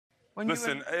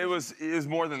Listen, it was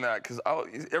more than that, because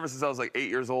ever since I was like 8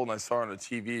 years old and I saw her on the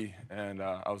TV, and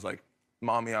I was like,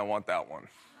 Mommy, I want that one.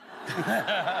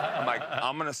 I'm like,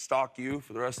 I'm gonna stalk you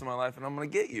for the rest of my life, and I'm gonna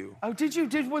get you. Oh, did you?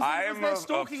 Was there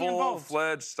stalking involved? I am a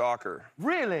full-fledged stalker.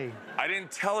 Really? I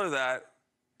didn't tell her that.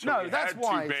 No, that's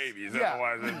why. 2 babies. Yeah.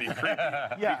 Otherwise, it'd be creepy.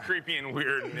 Be creepy and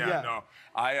weird. And no.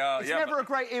 It's never a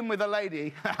great in with a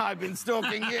lady. I've been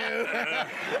stalking you.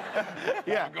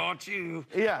 I got you.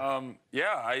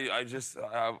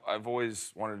 I've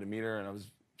always wanted to meet her, and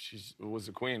she was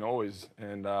a queen always.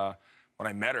 And when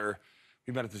I met her,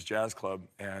 we met at this jazz club,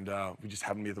 and we just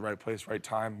happened to be at the right place, right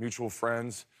time, mutual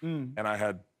friends. And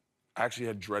I actually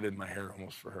had dreaded my hair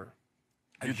almost for her.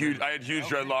 I had huge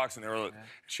dreadlocks, and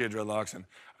she had dreadlocks, and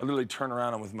I literally turn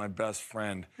around, I'm with my best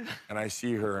friend, and I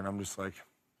see her, and I'm just like,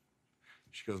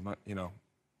 she goes, I'm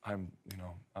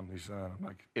Lisa, and I'm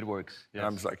like, it works. Yes. And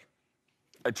I'm just like,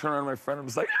 I turn around to my friend, I'm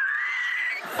just like,